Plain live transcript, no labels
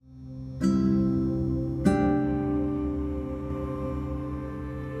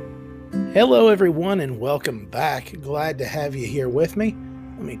Hello, everyone, and welcome back. Glad to have you here with me.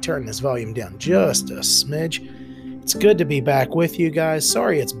 Let me turn this volume down just a smidge. It's good to be back with you guys.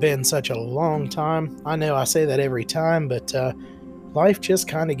 Sorry it's been such a long time. I know I say that every time, but life just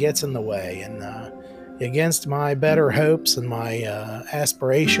kind of gets in the way. And against my better hopes and my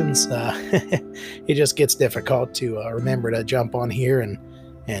aspirations, it just gets difficult to remember to jump on here and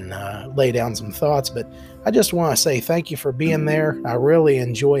lay down some thoughts. But I just want to say thank you for being there. I really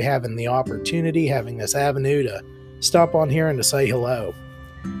enjoy having the opportunity, having this avenue to stop on here and to say hello.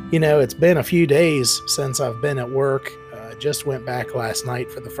 You know, it's been a few days since I've been at work. Just went back last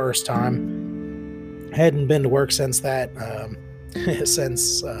night for the first time. Hadn't been to work since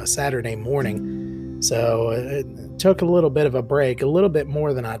since Saturday morning. So it took a little bit of a break, a little bit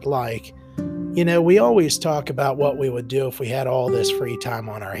more than I'd like. You know, we always talk about what we would do if we had all this free time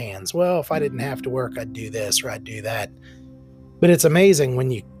on our hands. Well, if I didn't have to work, I'd do this or I'd do that. But it's amazing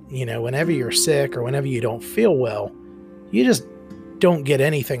when whenever you're sick or whenever you don't feel well, you just don't get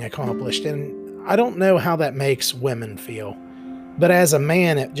anything accomplished. And I don't know how that makes women feel. But as a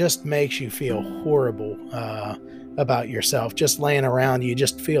man, it just makes you feel horrible about yourself. Just laying around, you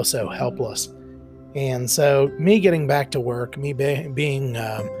just feel so helpless. And so me getting back to work, me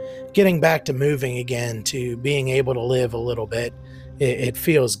getting back to moving again, to being able to live a little bit, it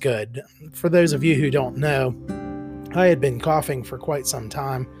feels good. For those of you who don't know, I had been coughing for quite some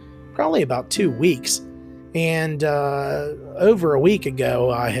time, probably about 2 weeks. And over a week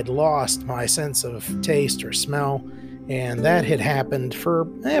ago, I had lost my sense of taste or smell. And that had happened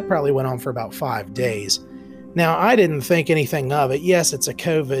probably went on for about 5 days. Now, I didn't think anything of it. Yes, it's a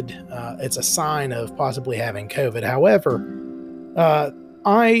COVID. It's a sign of possibly having COVID. However,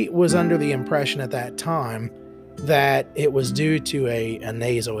 I was under the impression at that time that it was due to a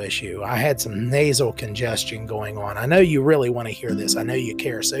nasal issue. I had some nasal congestion going on. I know you really want to hear this. I know you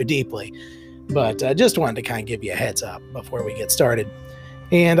care so deeply, but I just wanted to kind of give you a heads up before we get started.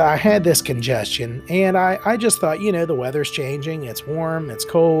 And I had this congestion, and I just thought, the weather's changing. It's warm, it's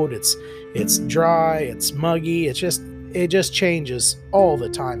cold, it's dry, it's muggy. It just changes all the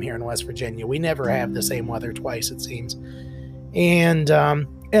time here in West Virginia. We never have the same weather twice, it seems. And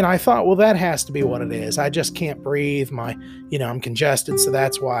I thought, well, that has to be what it is. I just can't breathe. I'm congested, so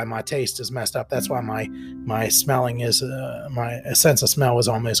that's why my taste is messed up. That's why my smelling is my sense of smell is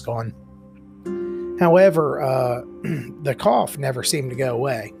almost gone. However, the cough never seemed to go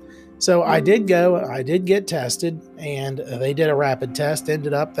away. So I did get tested, and they did a rapid test.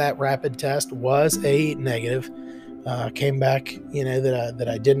 Ended up that rapid test was a negative. Came back, that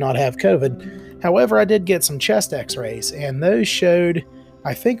I did not have COVID. However, I did get some chest x-rays, and those showed,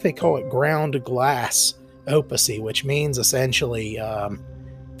 I think they call it ground glass opacy, which means essentially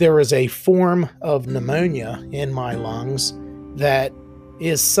there is a form of pneumonia in my lungs that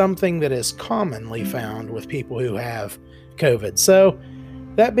is something that is commonly found with people who have COVID. So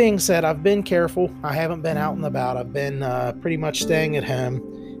that being said, I've been careful. I haven't been out and about. I've been pretty much staying at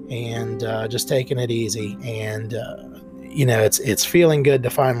home and just taking it easy. And, it's feeling good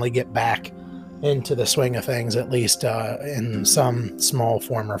to finally get back into the swing of things, at least in some small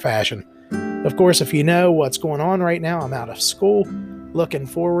form or fashion. Of course, if you know what's going on right now, I'm out of school, looking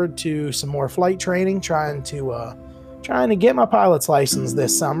forward to some more flight training, trying to get my pilot's license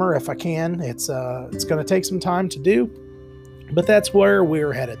this summer if I can. It's going to take some time to do, but that's where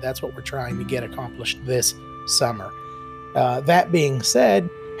we're headed. That's what we're trying to get accomplished this summer. That being said,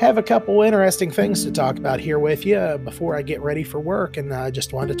 have a couple interesting things to talk about here with you before I get ready for work, and I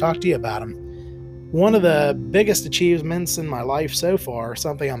just wanted to talk to you about them. One of the biggest achievements in my life so far,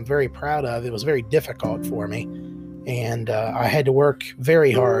 something I'm very proud of, it was very difficult for me, and I had to work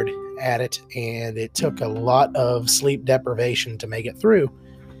very hard at it, and it took a lot of sleep deprivation to make it through,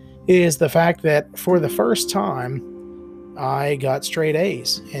 is the fact that for the first time I got straight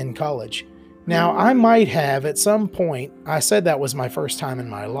A's in college. Now, I might have at some point, I said that was my first time in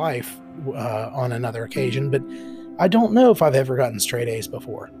my life on another occasion, but I don't know if I've ever gotten straight A's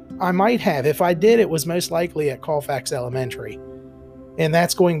before. I might have. If I did, it was most likely at Colfax Elementary. And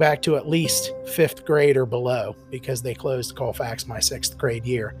that's going back to at least 5th grade or below, because they closed Colfax my 6th grade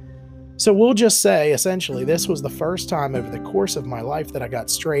year. So we'll just say, essentially, this was the first time over the course of my life that I got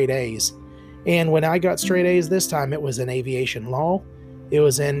straight A's. And when I got straight A's this time, it was in aviation law, it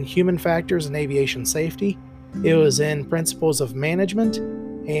was in human factors and aviation safety, it was in principles of management,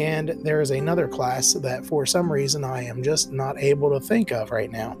 and there is another class that for some reason I am just not able to think of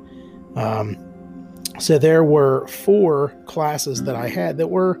right now. So there were 4 classes that I had that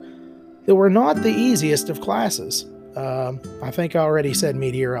were not the easiest of classes. I think I already said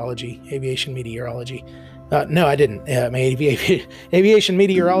meteorology, aviation meteorology. No, I didn't. My aviation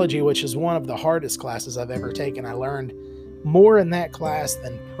meteorology, which is one of the hardest classes I've ever taken. I learned more in that class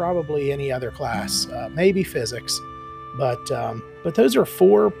than probably any other class, maybe physics, but those are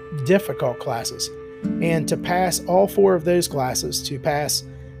 4 difficult classes. And to pass all 4 of those classes, to pass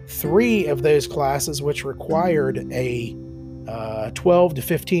 3 of those classes, which required a 12 to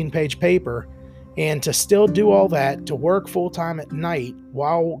 15 page paper, and to still do all that, to work full time at night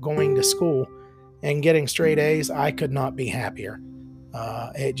while going to school and getting straight A's, I could not be happier.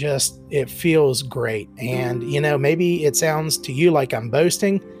 It feels great. And, maybe it sounds to you like I'm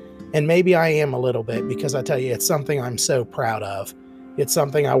boasting, and maybe I am a little bit, because I tell you, it's something I'm so proud of. It's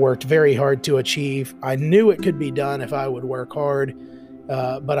something I worked very hard to achieve. I knew it could be done if I would work hard.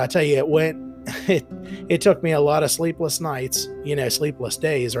 But I tell you, it took me a lot of sleepless nights, sleepless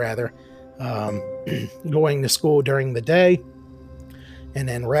days rather, going to school during the day and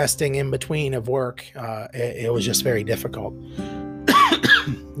then resting in between of work. It was just very difficult.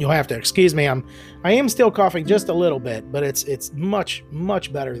 You'll have to excuse me. I am still coughing just a little bit, but it's much,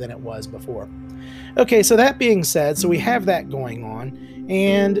 much better than it was before. Okay, so that being said, so we have that going on,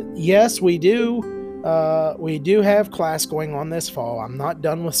 and yes, we do have class going on this fall. I'm not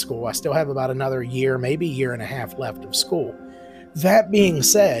done with school. I still have about another year, maybe year and a half left of school. That being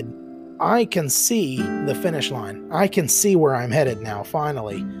said, I can see the finish line. I can see where I'm headed now,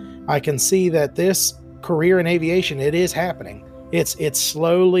 finally. I can see that this career in aviation, it is happening. It's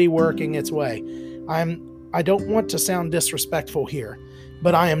slowly working its way. I don't want to sound disrespectful here,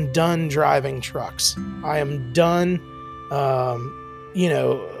 but I am done driving trucks. I am done,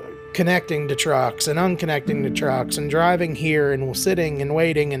 connecting to trucks and unconnecting to trucks and driving here and sitting and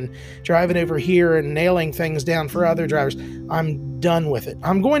waiting and driving over here and nailing things down for other drivers. I'm done with it.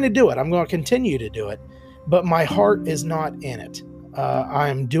 I'm going to do it. I'm going to continue to do it, but my heart is not in it. I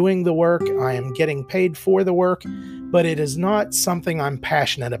am doing the work. I am getting paid for the work, but it is not something I'm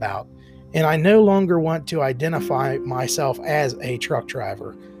passionate about. And I no longer want to identify myself as a truck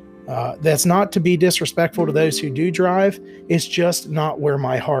driver. That's not to be disrespectful to those who do drive. It's just not where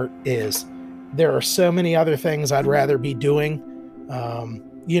my heart is. There are so many other things I'd rather be doing,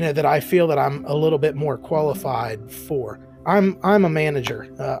 that I feel that I'm a little bit more qualified for. I'm a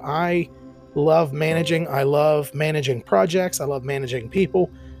manager. I love managing. I love managing projects. I love managing people.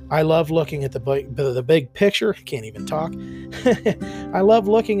 I love looking at the big picture. Can't even talk. I love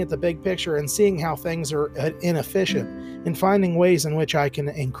looking at the big picture and seeing how things are inefficient and finding ways in which I can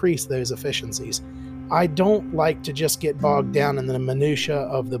increase those efficiencies. I don't like to just get bogged down in the minutia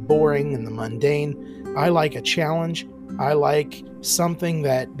of the boring and the mundane. I like a challenge. I like something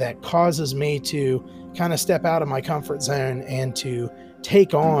that causes me to kind of step out of my comfort zone and to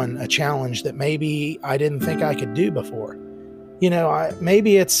take on a challenge that maybe I didn't think I could do before.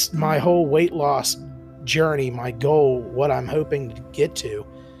 Maybe it's my whole weight loss journey, my goal, what I'm hoping to get to.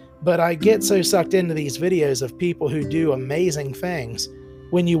 But I get so sucked into these videos of people who do amazing things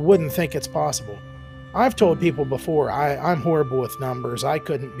when you wouldn't think it's possible. I've told people before, I'm horrible with numbers. I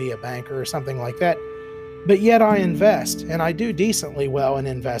couldn't be a banker or something like that. But yet I invest, and I do decently well in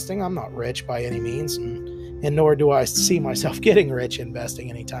investing. I'm not rich by any means, and nor do I see myself getting rich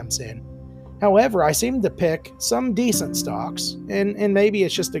investing anytime soon. However, I seem to pick some decent stocks, and maybe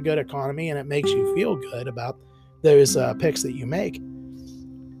it's just a good economy and it makes you feel good about those picks that you make.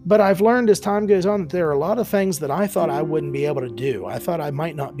 But I've learned as time goes on that there are a lot of things that I thought I wouldn't be able to do. I thought I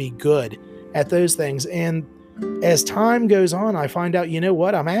might not be good at those things. And as time goes on, I find out,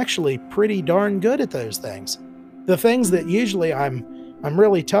 I'm actually pretty darn good at those things. The things that usually I'm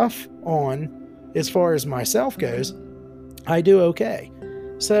really tough on as far as myself goes, I do okay.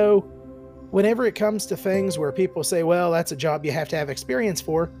 So whenever it comes to things where people say, well, that's a job you have to have experience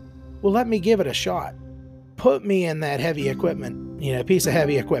for, well, let me give it a shot. Put me in that heavy equipment, piece of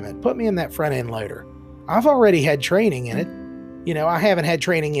heavy equipment. Put me in that front end loader. I've already had training in it. I haven't had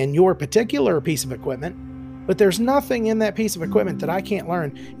training in your particular piece of equipment, but there's nothing in that piece of equipment that I can't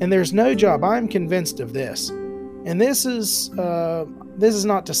learn. And there's no job. I'm convinced of this. And this is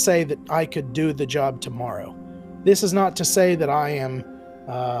not to say that I could do the job tomorrow. This is not to say that I am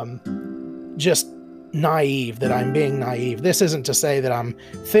just naive, that I'm being naive. This isn't to say that I'm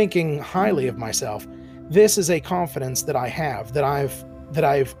thinking highly of myself. This is a confidence that I have, that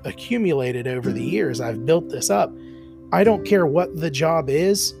I've accumulated over the years. I've built this up. I don't care what the job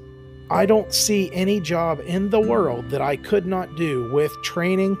is. I don't see any job in the world that I could not do with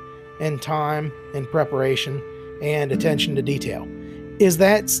training and time and preparation and attention to detail. Is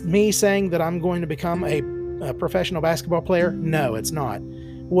that me saying that I'm going to become a professional basketball player? No, it's not.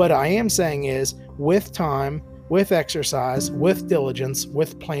 What I am saying is, with time, with exercise, with diligence,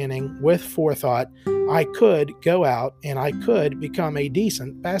 with planning, with forethought, I could go out and I could become a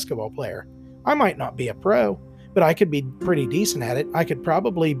decent basketball player. I might not be a pro, but I could be pretty decent at it. I could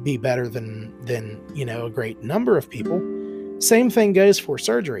probably be better than a great number of people. Same thing goes for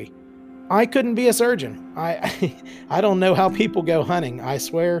surgery. I couldn't be a surgeon. I don't know how people go hunting. I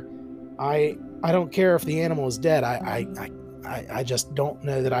swear, I don't care if the animal is dead. I just don't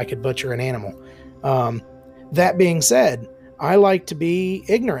know that I could butcher an animal. That being said, I like to be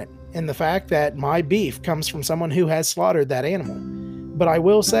ignorant in the fact that my beef comes from someone who has slaughtered that animal. But I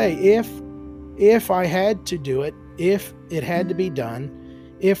will say, if I had to do it, if it had to be done,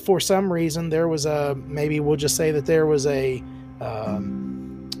 if for some reason there was maybe we'll just say that there was the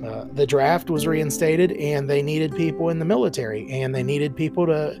draft was reinstated and they needed people in the military and they needed people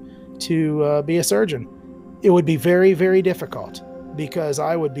to be a surgeon, it would be very, very difficult because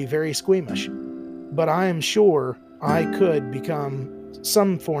I would be very squeamish. But I am sure I could become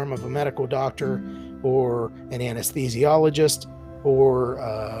some form of a medical doctor or an anesthesiologist or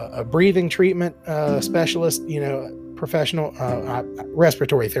a breathing treatment specialist, professional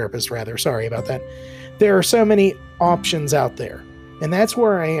respiratory therapist, rather. Sorry about that. There are so many options out there. And that's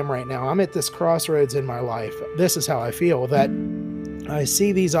where I am right now. I'm at this crossroads in my life. This is how I feel, that I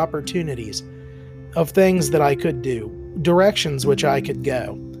see these opportunities of things that I could do, directions which I could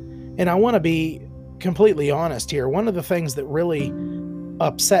go. And I want to be completely honest here. One of the things that really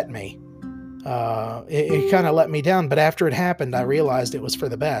upset me, it kind of let me down, but after it happened, I realized it was for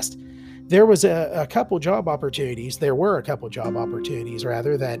the best. There was a couple job opportunities. There were a couple job opportunities,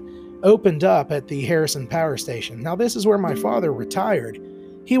 rather, that opened up at the Harrison Power Station. Now, this is where my father retired.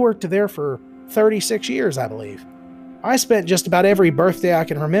 He worked there for 36 years, I believe. I spent just about every birthday I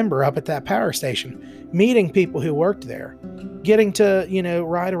can remember up at that power station, meeting people who worked there, getting to,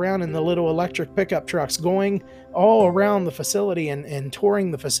 ride around in the little electric pickup trucks, going all around the facility and touring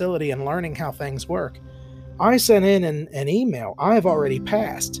the facility and learning how things work. I sent in an email. I've already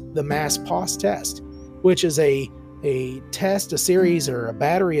passed the Mass POS test, which is a test, a series or a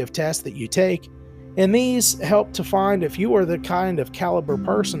battery of tests that you take. And these help to find if you are the kind of caliber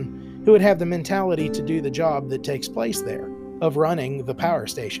person who would have the mentality to do the job that takes place there of running the power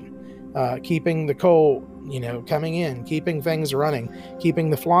station, keeping the coal, coming in, keeping things running, keeping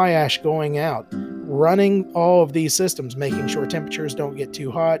the fly ash going out, running all of these systems, making sure temperatures don't get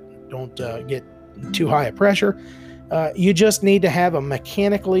too hot, don't get too high a pressure. You just need to have a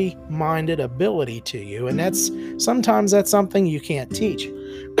mechanically minded ability to you. And sometimes that's something you can't teach.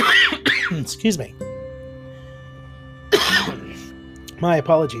 Excuse me. My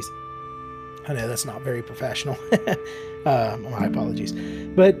apologies. I know that's not very professional. My apologies.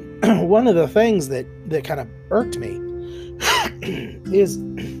 But one of the things that kind of irked me is,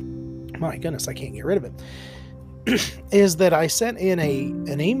 my goodness, I can't get rid of it, is that I sent in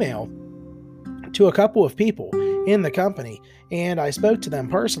an email to a couple of people in the company, and I spoke to them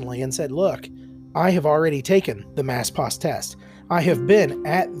personally and said, look, I have already taken the Mass POS test. I have been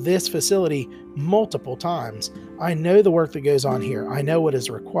at this facility multiple times. I know the work that goes on here. I know what is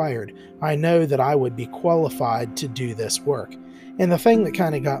required. I know that I would be qualified to do this work. And the thing that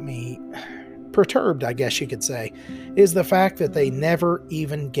kind of got me perturbed, I guess you could say, is the fact that they never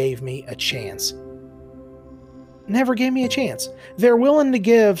even gave me a chance. Never gave me a chance. They're willing to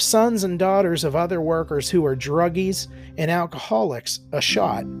give sons and daughters of other workers who are druggies and alcoholics a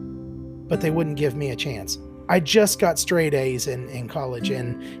shot, but they wouldn't give me a chance. I just got straight A's in college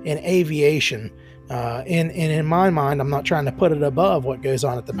in aviation. And in my mind, I'm not trying to put it above what goes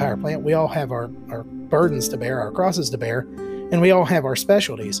on at the power plant. We all have our burdens to bear, our crosses to bear, and we all have our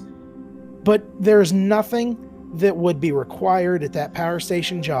specialties. But there's nothing that would be required at that power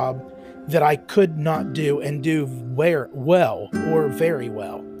station job that I could not do and do well or very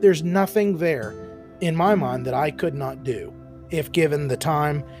well. There's nothing there in my mind that I could not do if given the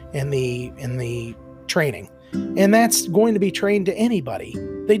time and the training. And that's going to be trained to anybody.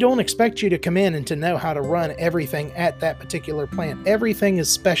 They don't expect you to come in and to know how to run everything at that particular plant. Everything is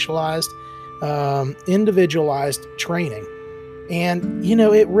specialized, individualized training. And,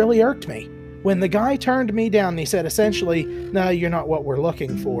 it really irked me. When the guy turned me down, he said, essentially, no, you're not what we're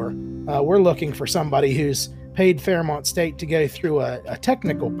looking for. We're looking for somebody who's paid Fairmont State to go through a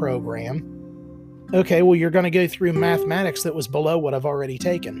technical program. Okay, well, you're going to go through mathematics that was below what I've already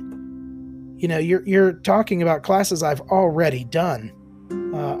taken. You're talking about classes I've already done.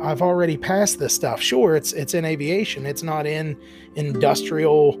 I've already passed this stuff. Sure, it's in aviation. It's not in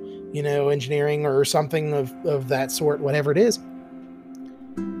industrial, engineering or something of that sort, whatever it is.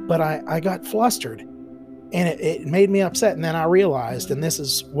 But I got flustered, and it made me upset. And then I realized, and this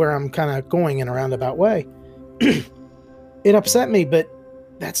is where I'm kind of going in a roundabout way, it upset me, but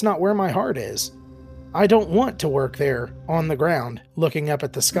that's not where my heart is. I don't want to work there on the ground looking up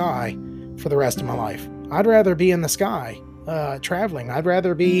at the sky for the rest of my life. I'd rather be in the sky traveling. I'd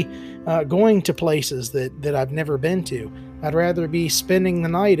rather be going to places that I've never been to. I'd rather be spending the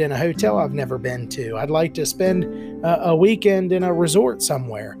night in a hotel I've never been to. I'd like to spend a weekend in a resort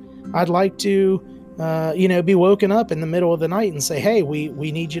somewhere. I'd like to be woken up in the middle of the night and say, hey,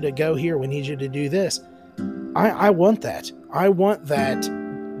 we need you to go here. We need you to do this. I want that. I want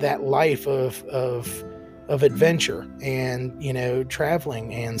that life of adventure and,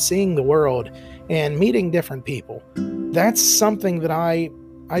 traveling and seeing the world and meeting different people. That's something that I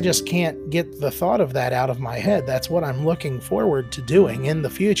just can't get the thought of that out of my head. That's what I'm looking forward to doing in the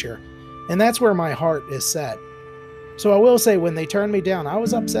future. And that's where my heart is set. So I will say, when they turned me down, I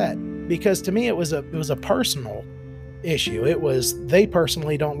was upset, because to me it was a personal issue. It was, they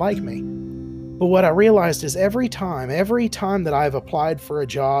personally don't like me. But what I realized is every time that I've applied for a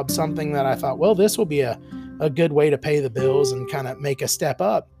job, something that I thought, well, this will be a good way to pay the bills and kind of make a step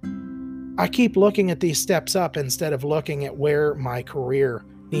up, I keep looking at these steps up instead of looking at where my career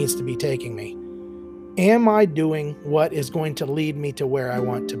needs to be taking me. Am I doing what is going to lead me to where I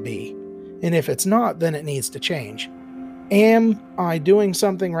want to be? And if it's not, then it needs to change. Am I doing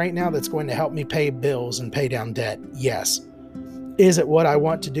something right now that's going to help me pay bills and pay down debt? Yes. Is it what I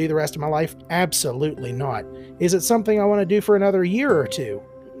want to do the rest of my life? Absolutely not. Is it something I want to do for another year or two?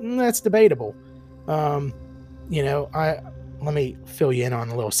 That's debatable. Let me fill you in on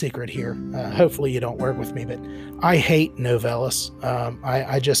a little secret here. Hopefully you don't work with me, but I hate Novellus.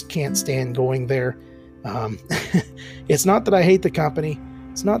 I just can't stand going there. It's not that I hate the company.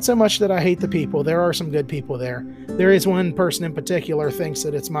 It's not so much that I hate the people. There are some good people there. There is one person in particular thinks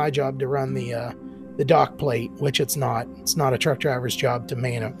that it's my job to run the dock plate, which it's not. It's not a truck driver's job to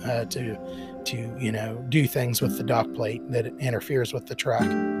do things with the dock plate that it interferes with the truck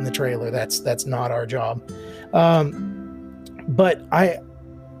and the trailer. That's not our job. But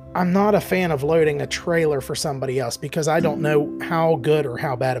I'm not a fan of loading a trailer for somebody else, because I don't know how good or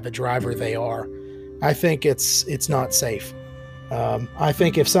how bad of a driver they are. I think it's not safe. I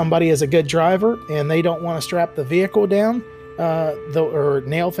think if somebody is a good driver and they don't want to strap the vehicle down or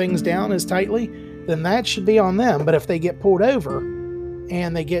nail things down as tightly, then that should be on them. But if they get pulled over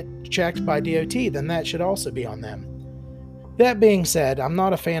and they get checked by DOT, then that should also be on them. That being said, I'm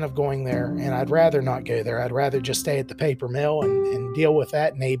not a fan of going there, and I'd rather not go there. I'd rather just stay at the paper mill and deal with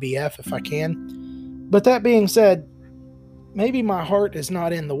that in ABF if I can. But that being said, maybe my heart is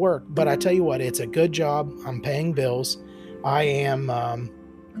not in the work, but I tell you what, it's a good job. I'm paying bills. I am,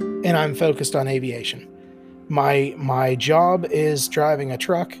 and I'm focused on aviation. My job is driving a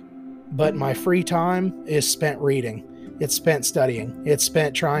truck, but my free time is spent reading. It's spent studying. It's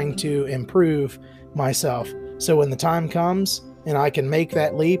spent trying to improve myself. So when the time comes and I can make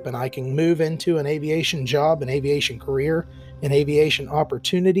that leap and I can move into an aviation job, an aviation career, an aviation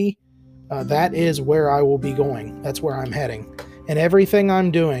opportunity, that is where I will be going. That's where I'm heading. And everything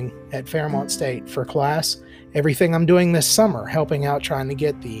I'm doing at Fairmont State for class, everything I'm doing this summer, helping out trying to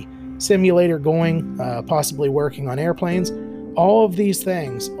get the simulator going, possibly working on airplanes, all of these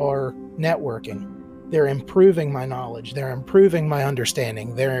things are networking. They're improving my knowledge. They're improving my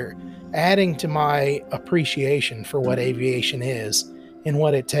understanding. They're adding to my appreciation for what aviation is and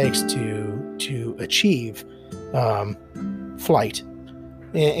what it takes to achieve flight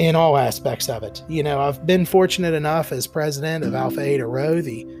in all aspects of it. I've been fortunate enough as president of Alpha Eta Rho,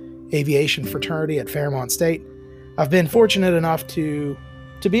 the aviation fraternity at Fairmont State. I've been fortunate enough to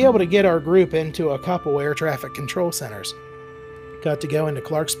be able to get our group into a couple air traffic control centers. Got to go into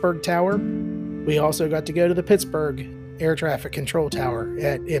Clarksburg Tower. We also got to go to the Pittsburgh Air Traffic Control Tower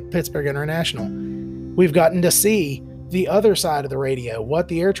at Pittsburgh International. We've gotten to see the other side of the radio, what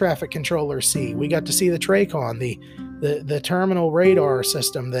the air traffic controllers see. We got to see the TRACON, the terminal radar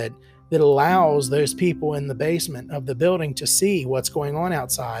system that allows those people in the basement of the building to see what's going on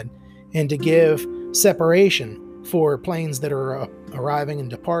outside and to give separation for planes that are arriving and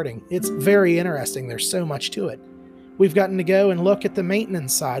departing. It's very interesting. There's so much to it. We've gotten to go and look at the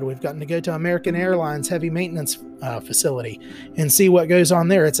maintenance side. We've gotten to go to American Airlines heavy maintenance facility and see what goes on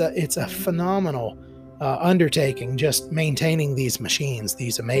there. It's a phenomenal undertaking, just maintaining these machines,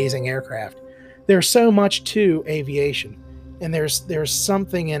 these amazing aircraft. There's so much to aviation, and there's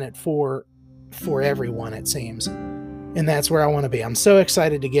something in it for everyone, it seems. And that's where I want to be. I'm so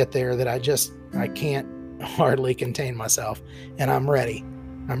excited to get there that I can't hardly contain myself, and I'm ready.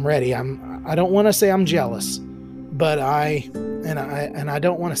 I don't want to say I'm jealous, but I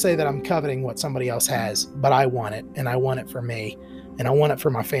don't want to say that I'm coveting what somebody else has, but I want it, and I want it for me, and I want it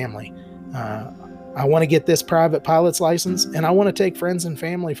for my family. I want to get this private pilot's license, and I want to take friends and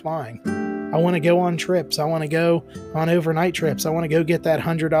family flying. I want to go on trips. I want to go on overnight trips. I want to go get that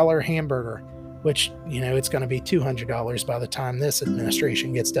 $100 hamburger, which, it's going to be $200 by the time this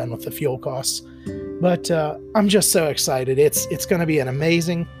administration gets done with the fuel costs. But I'm just so excited. It's going to be an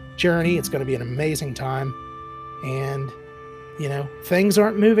amazing journey. It's going to be an amazing time. And, things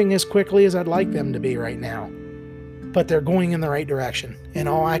aren't moving as quickly as I'd like them to be right now, but they're going in the right direction. And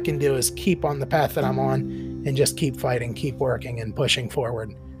all I can do is keep on the path that I'm on and just keep fighting, keep working, and pushing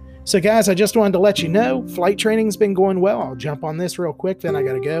forward. So guys, I just wanted to let you know, flight training's been going well. I'll jump on this real quick, then I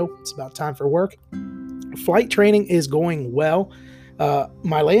got to go. It's about time for work. Flight training is going well.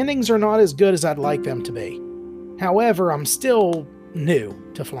 My landings are not as good as I'd like them to be. However, I'm still new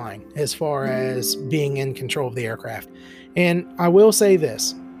to flying as far as being in control of the aircraft. And I will say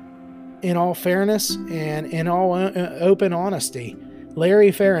this, in all fairness and in all open honesty,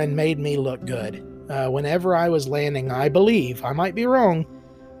 Larry Farron made me look good. Whenever I was landing, I believe, I might be wrong,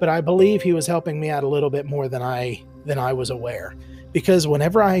 but I believe he was helping me out a little bit more than I was aware. Because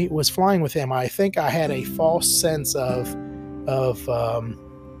whenever I was flying with him, I think I had a false sense of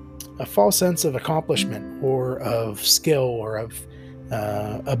accomplishment or of skill or of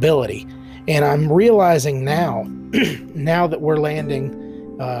ability. And I'm realizing now, now that we're landing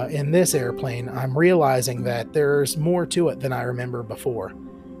in this airplane, I'm realizing that there's more to it than I remember before.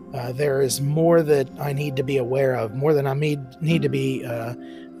 There is more that I need to be aware of, more than I need to be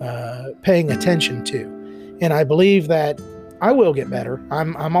paying attention to. And I believe that I will get better.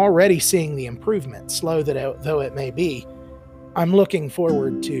 I'm already seeing the improvement, slow though it may be. I'm looking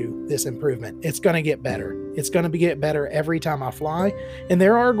forward to this improvement. It's going to get better. It's going to get better every time I fly. And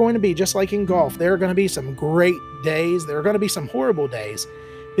there are going to be, just like in golf, there are going to be some great days. There are going to be some horrible days.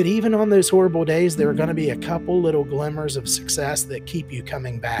 But even on those horrible days, there are going to be a couple little glimmers of success that keep you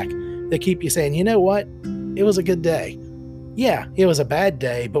coming back, that keep you saying, you know what? It was a good day. Yeah, it was a bad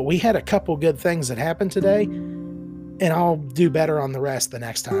day, but we had a couple good things that happened today, and I'll do better on the rest the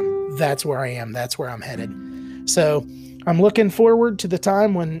next time. That's where I am. That's where I'm headed. So I'm looking forward to the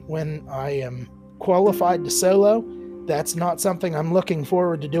time when I am qualified to solo. That's not something I'm looking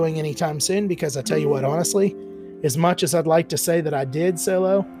forward to doing anytime soon, because I tell you what, honestly, as much as I'd like to say that I did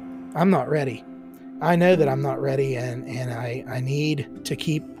solo, I'm not ready. I know that I'm not ready, and I need to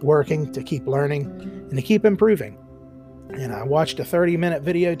keep working, to keep learning, and to keep improving. And I watched a 30-minute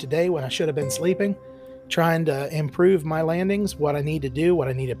video today when I should have been sleeping, trying to improve my landings, what I need to do, what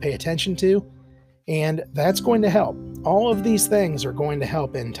I need to pay attention to, and that's going to help. All of these things are going to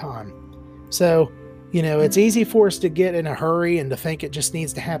help in time. So, it's easy for us to get in a hurry and to think it just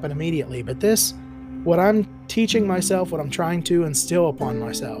needs to happen immediately, but what I'm teaching myself, what I'm trying to instill upon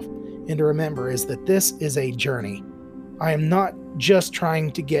myself and to remember is that this is a journey. I am not just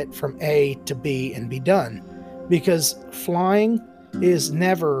trying to get from A to B and be done, because flying is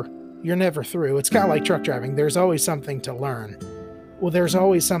you're never through. It's kind of like truck driving. There's always something to learn. Well, there's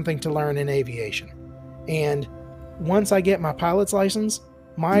always something to learn in aviation. And once I get my pilot's license,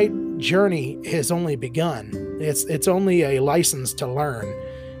 my journey has only begun. It's only a license to learn.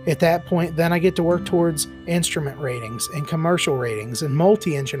 At that point, then I get to work towards instrument ratings and commercial ratings and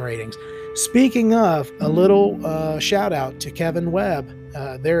multi-engine ratings. Speaking of, a little shout out to Kevin Webb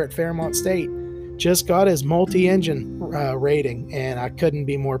there at Fairmont State. Just got his multi-engine rating, and I couldn't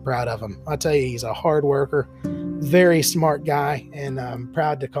be more proud of him. I'll tell you, he's a hard worker, very smart guy, and I'm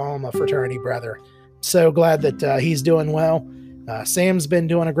proud to call him a fraternity brother. So glad that he's doing well. Sam's been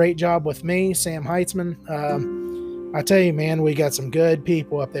doing a great job with me, Sam Heitzman. I tell you, man, we got some good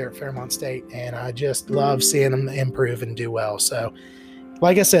people up there at Fairmont State, and I just love seeing them improve and do well. So,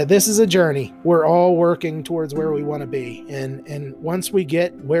 like I said, this is a journey. We're all working towards where we want to be. And once we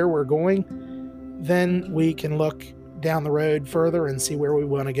get where we're going, then we can look down the road further and see where we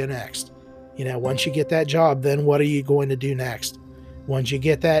want to go next. Once you get that job, then what are you going to do next? Once you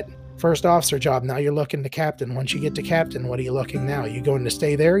get that first officer job, now you're looking to captain. Once you get to captain, what are you looking now? Are you going to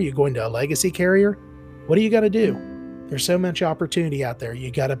stay there? Are you going to a legacy carrier? What do you got to do? There's so much opportunity out there.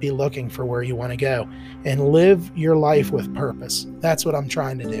 You got to be looking for where you want to go and live your life with purpose. That's what I'm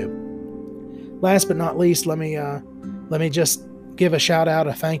trying to do. Last but not least, let me just give a shout out,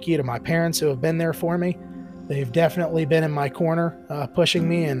 a thank you to my parents who have been there for me. They've definitely been in my corner, pushing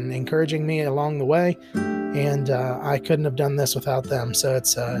me and encouraging me along the way. And I couldn't have done this without them. So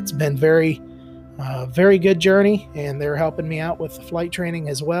it's been very good journey, and they're helping me out with the flight training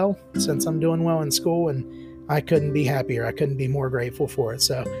as well, since I'm doing well in school, and I couldn't be happier. I couldn't be more grateful for it.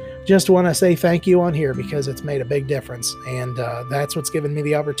 So just want to say thank you on here, because it's made a big difference. And that's what's given me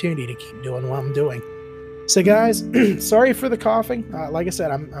the opportunity to keep doing what I'm doing. So, guys, sorry for the coughing. Like I said,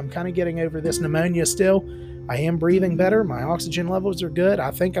 I'm kind of getting over this pneumonia still. I am breathing better. My oxygen levels are good.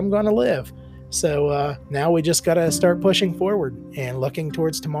 I think I'm going to live. So now we just got to start pushing forward and looking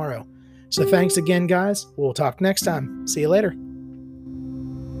towards tomorrow. So thanks again, guys. We'll talk next time. See you later.